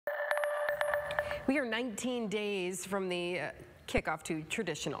We are 19 days from the kickoff to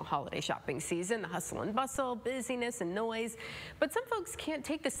traditional holiday shopping season, the hustle and bustle, busyness and noise. But some folks can't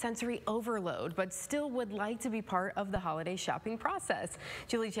take the sensory overload, but still would like to be part of the holiday shopping process.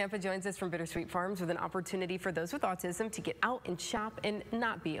 Julie Champa joins us from Bittersweet Farms with an opportunity for those with autism to get out and shop and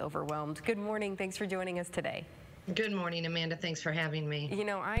not be overwhelmed. Good morning. Thanks for joining us today. Good morning, Amanda. Thanks for having me. You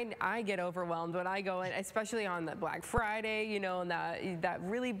know, I get overwhelmed when I go in, especially on the Black Friday, you know, and that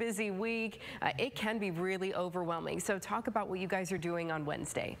really busy week. It can be really overwhelming. So talk about what you guys are doing on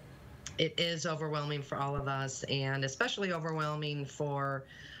Wednesday. It is overwhelming for all of us, and especially overwhelming for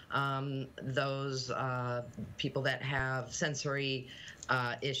those people that have sensory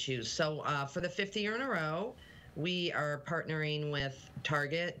issues. So for the fifth year in a row, we are partnering with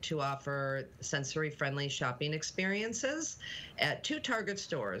Target to offer sensory-friendly shopping experiences at 2 Target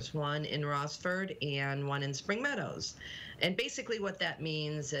stores, one in Rossford and one in Spring Meadows. And basically what that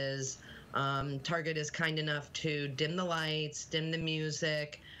means is Target is kind enough to dim the lights, dim the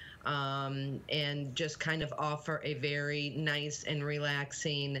music, and just kind of offer a very nice and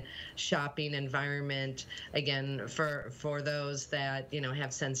relaxing shopping environment, again, for those that, you know,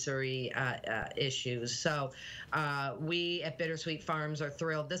 have sensory issues. So we at Bittersweet Farms are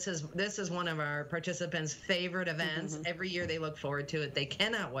thrilled. This is one of our participants' favorite events. Every year they look forward to it. They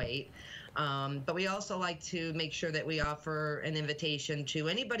cannot wait. But we also like to make sure that we offer an invitation to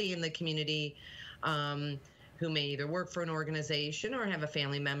anybody in the community who may either work for an organization or have a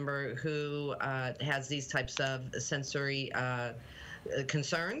family member who has these types of sensory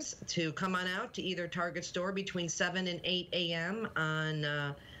concerns to come on out to either Target store between 7 and 8 a.m.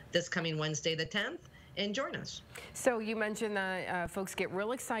 on this coming Wednesday the 10th. And join us. So you mentioned that folks get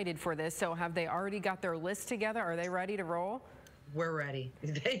real excited for this. So have they already got their list together? Are they ready to roll? We're ready.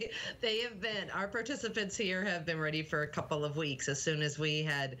 They have been, our participants here have been ready for a couple of weeks. As soon as we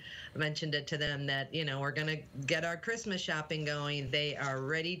had mentioned it to them that, you know, we're going to get our Christmas shopping going, they are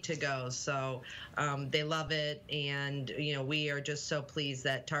ready to go. So they love it. And, you know, we are just so pleased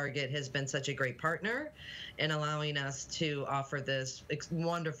that Target has been such a great partner in allowing us to offer this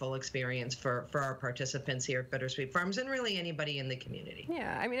wonderful experience for our participants here at Bittersweet Farms and really anybody in the community.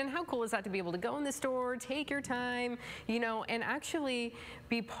 Yeah, I mean, and how cool is that to be able to go in the store, take your time, you know, and actually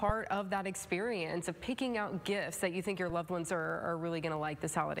be part of that experience of picking out gifts that you think your loved ones are really going to like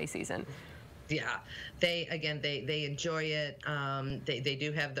this holiday season. Yeah, they enjoy it. They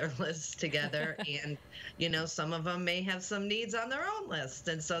do have their lists together, and you know, some of them may have some needs on their own list,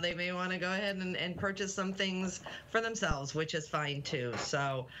 and so they may want to go ahead and purchase some things for themselves, which is fine too.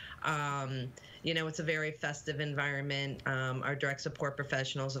 So you know, it's a very festive environment. Our direct support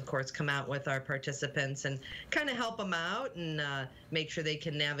professionals, of course, come out with our participants and kind of help them out and make sure they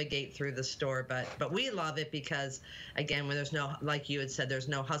can navigate through the store. But we love it because, again, when there's no, like you had said, there's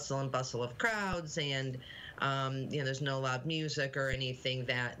no hustle and bustle of crowds, and you know, there's no loud music or anything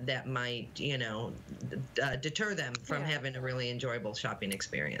that might, you know, deter them from having a really enjoyable shopping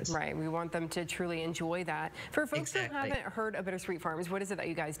experience. Right. We want them to truly enjoy that. For folks who haven't heard of Bittersweet Farms, what is it that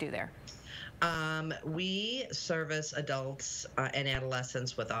you guys do there? We service adults and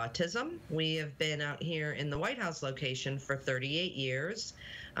adolescents with autism. We have been out here in the White House location for 38 years.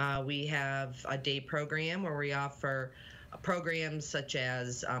 We have a day program where we offer programs such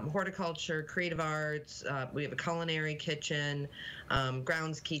as horticulture, creative arts. We have a culinary kitchen,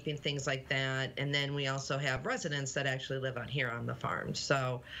 groundskeeping, things like that. And then we also have residents that actually live out here on the farm.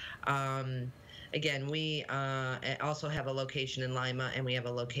 So again, we also have a location in Lima, and we have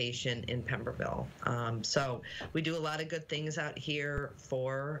a location in Pemberville. So we do a lot of good things out here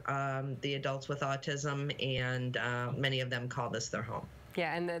for the adults with autism, and many of them call this their home.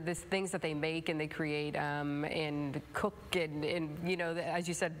 Yeah, and the things that they make and they create and cook and you know, as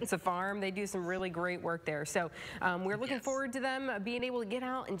you said, it's a farm. They do some really great work there. So we're looking forward to them being able to get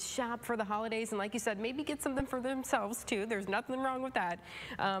out and shop for the holidays. And like you said, maybe get something for themselves too. There's nothing wrong with that.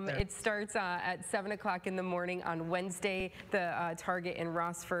 It starts at 7 o'clock in the morning on Wednesday, the Target in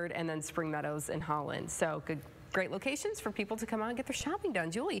Rossford, and then Spring Meadows in Holland. So great locations for people to come out and get their shopping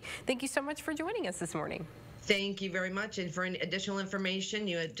done. Julie, thank you so much for joining us this morning. Thank you very much. And for any additional information,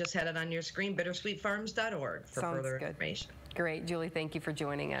 you had just had it on your screen, bittersweetfarms.org for further information. Great. Julie, thank you for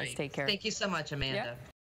joining us. Take care. Thank you so much, Amanda. Yep.